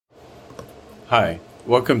Hi,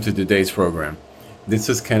 welcome to today's program. This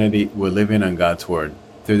is Kennedy. We're living on God's Word.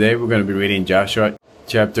 Today we're going to be reading Joshua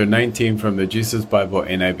chapter 19 from the Jesus Bible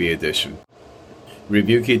NIV edition.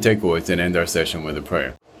 Review key takeaways and end our session with a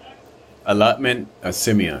prayer. Allotment of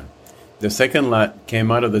Simeon. The second lot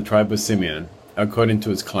came out of the tribe of Simeon, according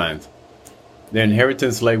to its clans. Their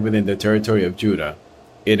inheritance lay within the territory of Judah.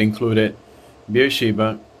 It included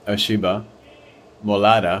Beersheba, Asheba,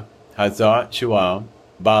 Molada, Hazar Shual,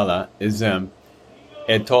 Bala, Ezem,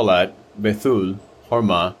 Etolat, Bethul,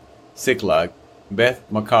 Hormah, Siklag, Beth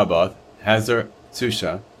Marcaboth, Hazar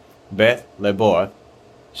Susha, Beth Leboth,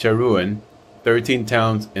 Sharuan, 13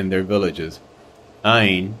 towns and their villages,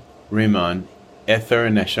 Ain, Rimmon, Ether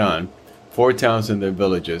and Nashan, 4 towns and their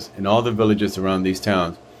villages, and all the villages around these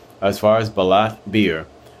towns, as far as Balath Beer,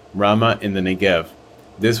 Ramah in the Negev.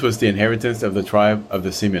 This was the inheritance of the tribe of the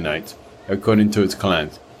Simeonites, according to its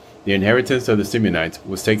clans. The inheritance of the Simeonites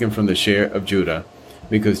was taken from the share of Judah,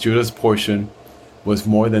 because Judah's portion was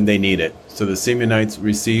more than they needed. So the Simeonites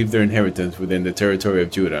received their inheritance within the territory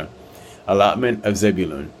of Judah. Allotment of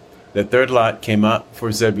Zebulun. The third lot came up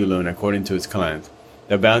for Zebulun according to its clans.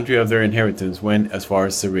 The boundary of their inheritance went as far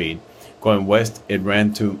as Sarid. Going west, it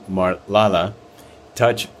ran to Marlala,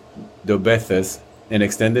 touched Dobethus, and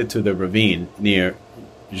extended to the ravine near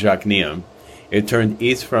Jacneam. It turned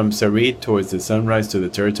east from Sarid towards the sunrise to the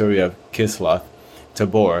territory of Kisloth,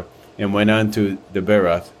 Tabor, and went on to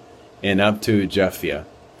Deberath and up to Japhia.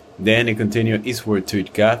 Then it continued eastward to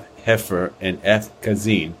Gath Hefer and Eth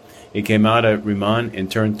Kazin. It came out at Rimmon and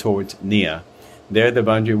turned towards Nia. There the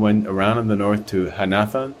boundary went around on the north to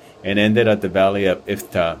Hanathan and ended at the valley of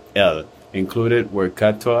Iftah El. Included were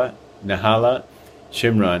Katwa, Nahala,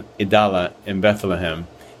 Shimron, Idala, and Bethlehem.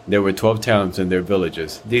 There were 12 towns and their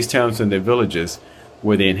villages. These towns and their villages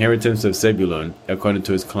were the inheritance of Zebulun, according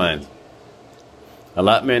to his clans.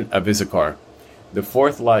 Allotment of Issachar. The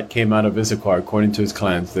fourth lot came out of Issachar according to his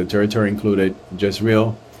clans. The territory included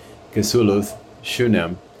Jezreel, Kesuluth,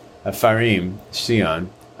 Shunem, Apharim, Shion,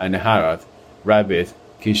 Anaharath, Rabbith,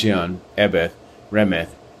 Kishion, Ebeth,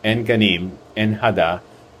 Remeth, En-Ganim, En-Hadah,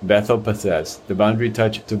 Bethel Pases. The boundary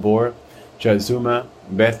touched Tabor, Jazuma,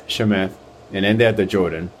 Beth Shemeth, and ended at the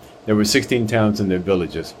Jordan. There were 16 towns and their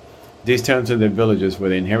villages. These towns and their villages were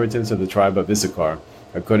the inheritance of the tribe of Issachar,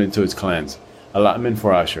 according to its clans. Allotment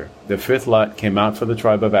for Asher. The fifth lot came out for the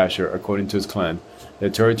tribe of Asher, according to its clan. The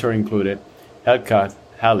territory included Helkath,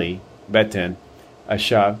 Hali, Beten,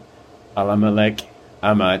 Ashab, Alamelech,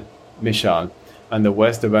 Amad, Mishal. On the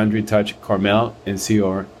west, the boundary touched Carmel and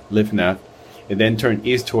Seor, Lifnath. It then turned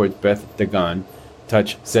east towards Beth Dagon,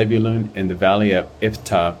 touched Zebulun in the valley of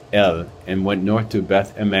Iftah El, and went north to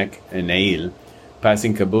Beth Emek and Nail,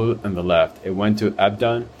 passing Kabul on the left. It went to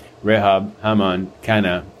Abdon, Rehob, Haman,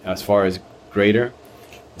 Cana, as far as Greater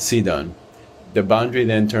Sidon. The boundary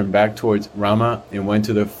then turned back towards Ramah and went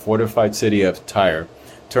to the fortified city of Tyre,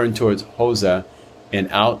 turned towards Hosah, and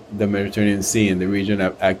out the Mediterranean Sea in the region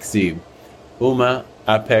of Akzib, Ulma,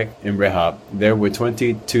 Apek, and Rehob. There were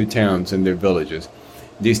 22 towns and their villages.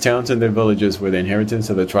 These towns and their villages were the inheritance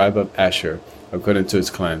of the tribe of Asher, according to its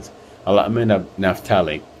clans. Allotment of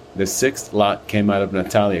Naphtali. The sixth lot came out of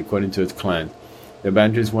Naphtali, according to its clans. The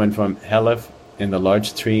boundaries went from Heleph and the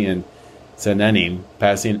large tree in Sananim,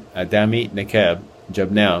 passing Adami, Nekeb,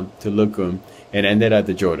 Jabnel to Lukum, and ended at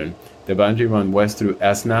the Jordan. The boundary ran west through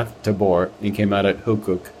Asnath, Tabor, and came out at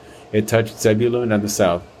Hukuk. It touched Zebulun on the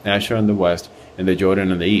south, Asher on the west, and the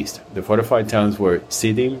Jordan on the east. The fortified towns were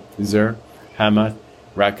Sidim, Zer, Hamath,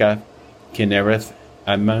 Rakath, Kinnereth,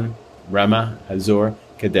 Amman, Ramah, Hazor,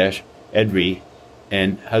 Kadesh, Edrei,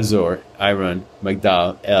 and Hazor, Iron,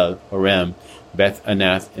 Magdal, El, Horem, Beth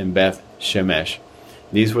Anath, and Beth Shemesh.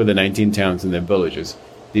 These were the 19 towns and their villages.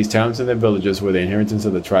 These towns and their villages were the inheritance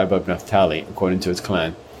of the tribe of Naphtali, according to its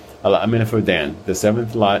clan. Allotment for Dan. The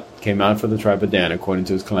seventh lot came out for the tribe of Dan, according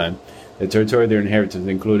to its clan. The territory of their inheritance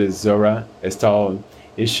included Zorah, Estaol,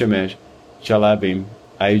 Ishshemesh, Shalabim,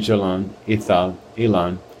 Aijalon, Ithal,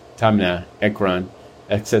 Elon, Tamnah, Ekron,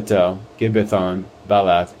 Exetel, Gibbethon,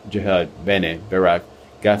 Balath, Jehud, Bene, Barak,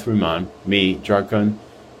 Gathrimmon, Me, Jarkon,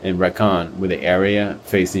 and Rakan, with the area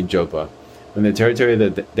facing Joppa. When the territory of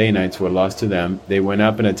the Danites were lost to them, they went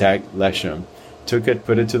up and attacked Leshem, took it,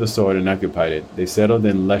 put it to the sword, and occupied it. They settled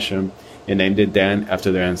in Leshem and named it Dan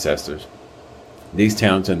after their ancestors. These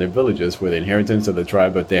towns and their villages were the inheritance of the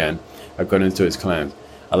tribe of Dan, according to its clans.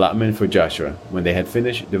 Allotment for Joshua. When they had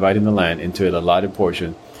finished dividing the land into an allotted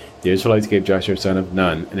portion, the Israelites gave Joshua son of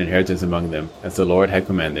Nun an inheritance among them, as the Lord had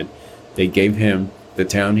commanded. They gave him the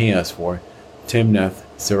town he asked for, Timnath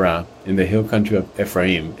Serah, in the hill country of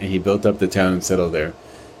Ephraim, and he built up the town and settled there.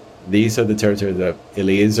 These are the territories of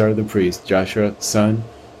Eleazar the priest, Joshua son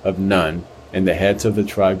of Nun, and the heads of the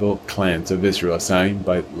tribal clans of Israel, assigned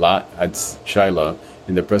by Lot at Shiloh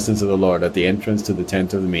in the presence of the Lord at the entrance to the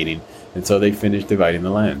tent of the meeting. And so they finished dividing the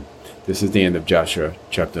land. This is the end of Joshua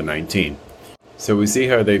chapter 19. So we see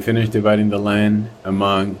how they finished dividing the land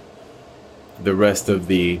among the rest of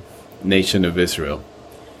the nation of Israel.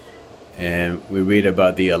 And we read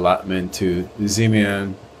about the allotment to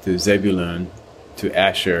Simeon, to Zebulun, to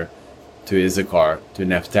Asher, to Issachar, to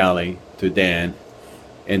Naphtali, to Dan,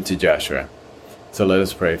 and to Joshua. So let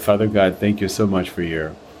us pray. Father God, thank you so much for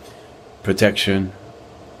your protection.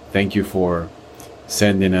 Thank you for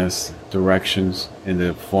sending us directions in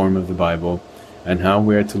the form of the Bible and how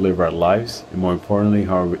we are to live our lives, and more importantly,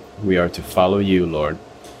 how we are to follow you, Lord,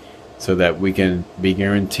 so that we can be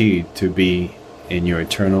guaranteed to be in your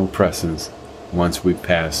eternal presence once we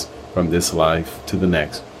pass from this life to the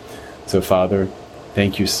next. So Father,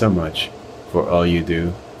 thank you so much for all you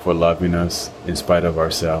do, for loving us in spite of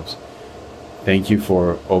ourselves. Thank you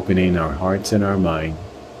for opening our hearts and our mind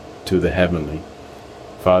to the heavenly.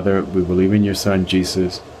 Father, we believe in your Son,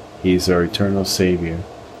 Jesus. He is our eternal Savior.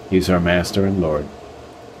 He is our Master and Lord.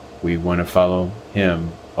 We want to follow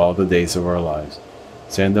him all the days of our lives.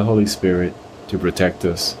 Send the Holy Spirit to protect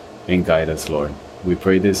us and guide us, Lord. We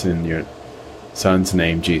pray this in your Son's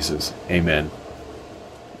name, Jesus. Amen.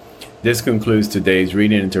 This concludes today's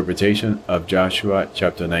reading and interpretation of Joshua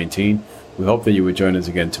chapter 19. We hope that you will join us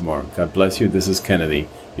again tomorrow. God bless you. This is Kennedy,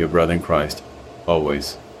 your brother in Christ,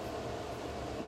 always.